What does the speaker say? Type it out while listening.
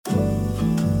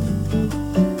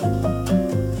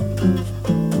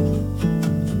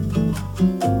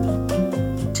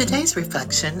Today's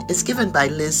reflection is given by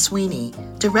Liz Sweeney,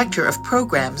 Director of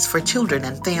Programs for Children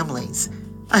and Families.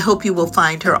 I hope you will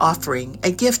find her offering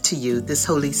a gift to you this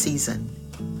holy season.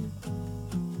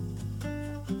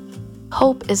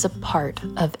 Hope is a part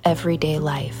of everyday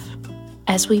life.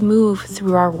 As we move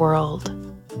through our world,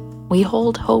 we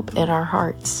hold hope in our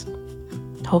hearts.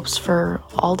 Hopes for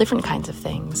all different kinds of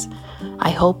things.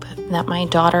 I hope that my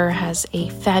daughter has a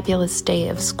fabulous day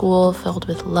of school filled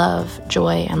with love,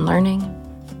 joy, and learning.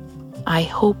 I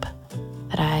hope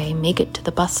that I make it to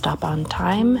the bus stop on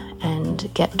time and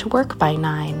get to work by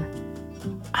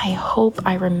 9. I hope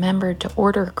I remember to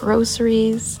order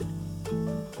groceries.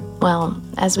 Well,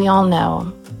 as we all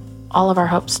know, all of our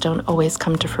hopes don't always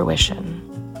come to fruition.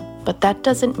 But that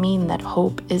doesn't mean that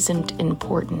hope isn't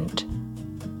important.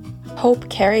 Hope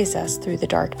carries us through the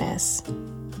darkness,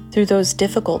 through those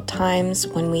difficult times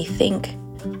when we think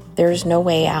there's no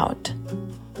way out.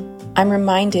 I'm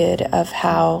reminded of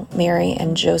how Mary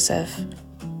and Joseph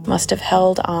must have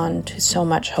held on to so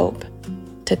much hope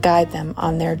to guide them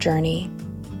on their journey.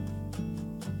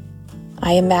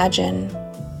 I imagine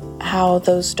how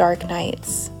those dark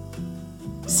nights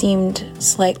seemed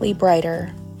slightly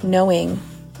brighter, knowing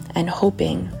and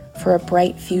hoping for a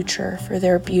bright future for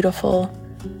their beautiful,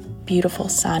 beautiful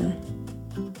son.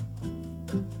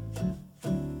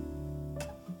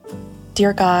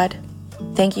 Dear God,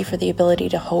 thank you for the ability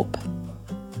to hope.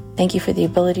 Thank you for the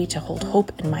ability to hold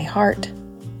hope in my heart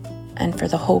and for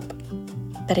the hope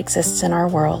that exists in our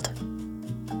world.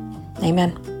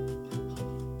 Amen.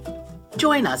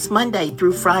 Join us Monday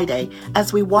through Friday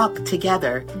as we walk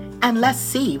together, and let's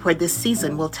see where this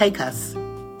season will take us.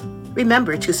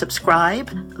 Remember to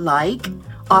subscribe, like,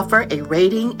 offer a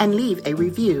rating, and leave a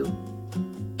review.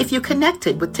 If you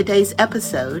connected with today's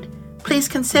episode, please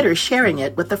consider sharing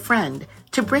it with a friend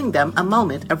to bring them a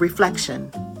moment of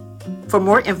reflection. For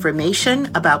more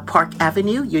information about Park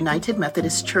Avenue United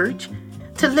Methodist Church,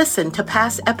 to listen to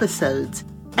past episodes,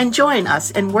 and join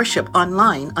us in worship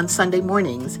online on Sunday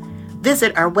mornings,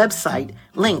 visit our website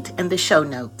linked in the show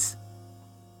notes.